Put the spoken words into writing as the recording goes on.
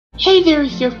Hey there,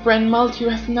 it's your friend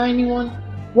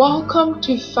MultiRef91. Welcome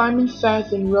to Simon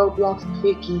Says in Roblox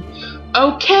Piggy.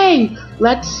 Okay,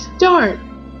 let's start.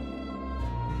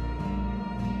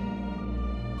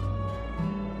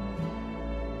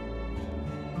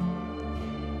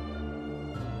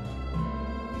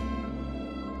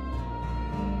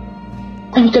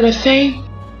 I'm gonna say,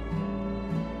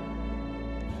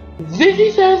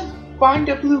 Zizzy says, find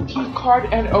the blue key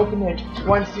card and open it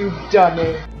once you've done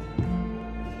it.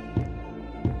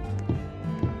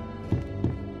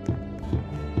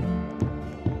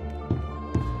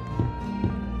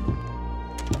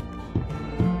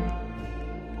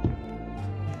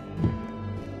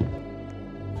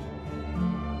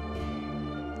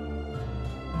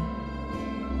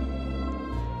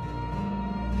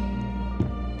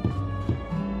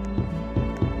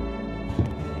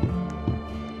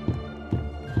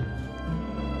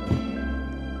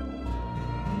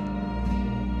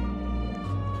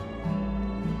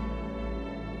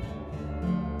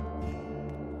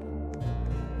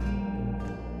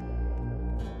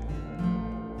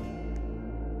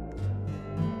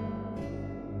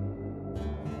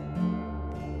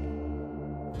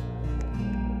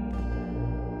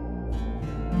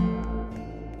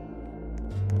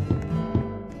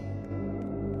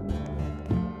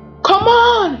 Come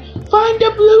on! Find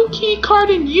the blue key card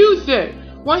and use it!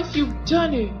 Once you've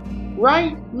done it!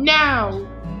 Right now!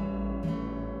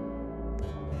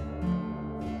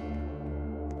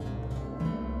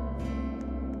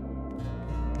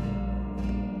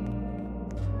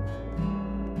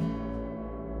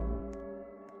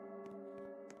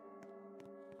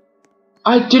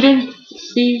 I didn't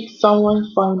see someone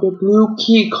find the blue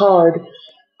key card.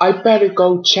 I better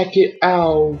go check it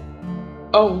out.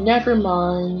 Oh, never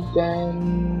mind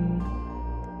then.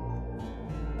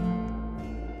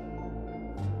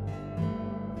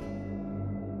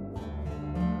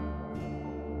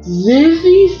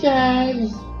 Zizzy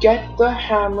says, get the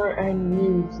hammer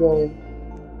and use it.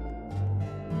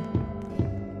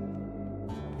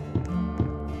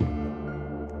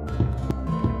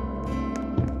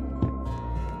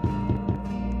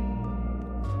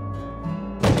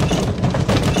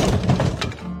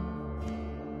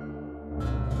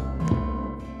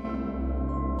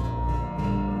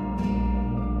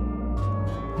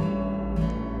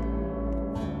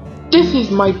 This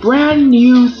is my brand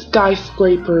new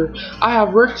skyscraper. I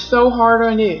have worked so hard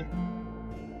on it.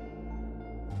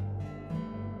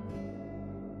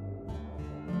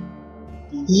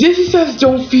 Zizzy says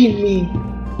don't feed me.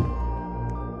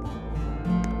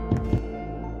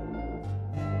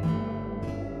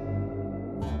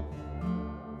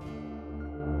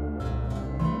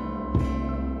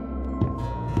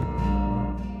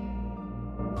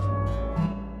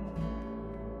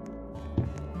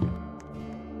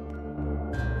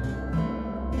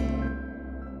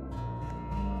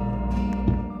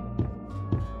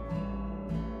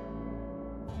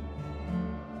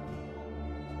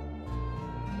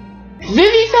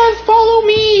 Zizzy says follow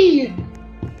me!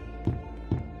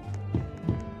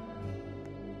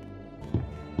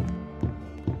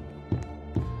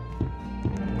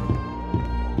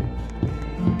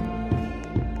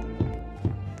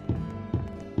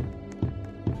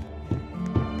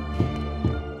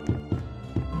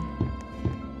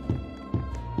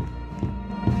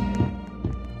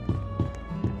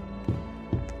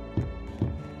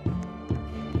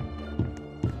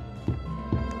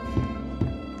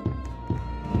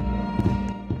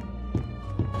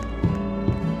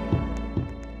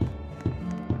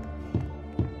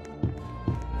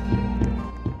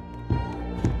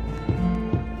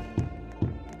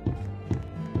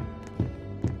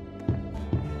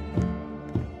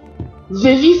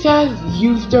 Zizzy says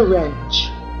use the wrench.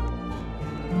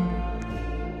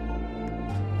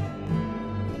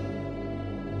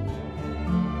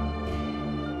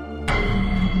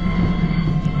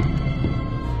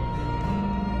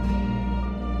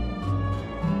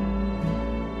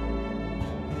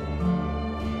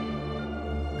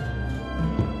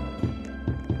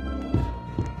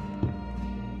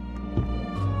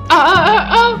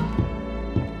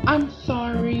 I'm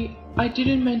sorry. I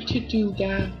didn't mean to do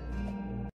that.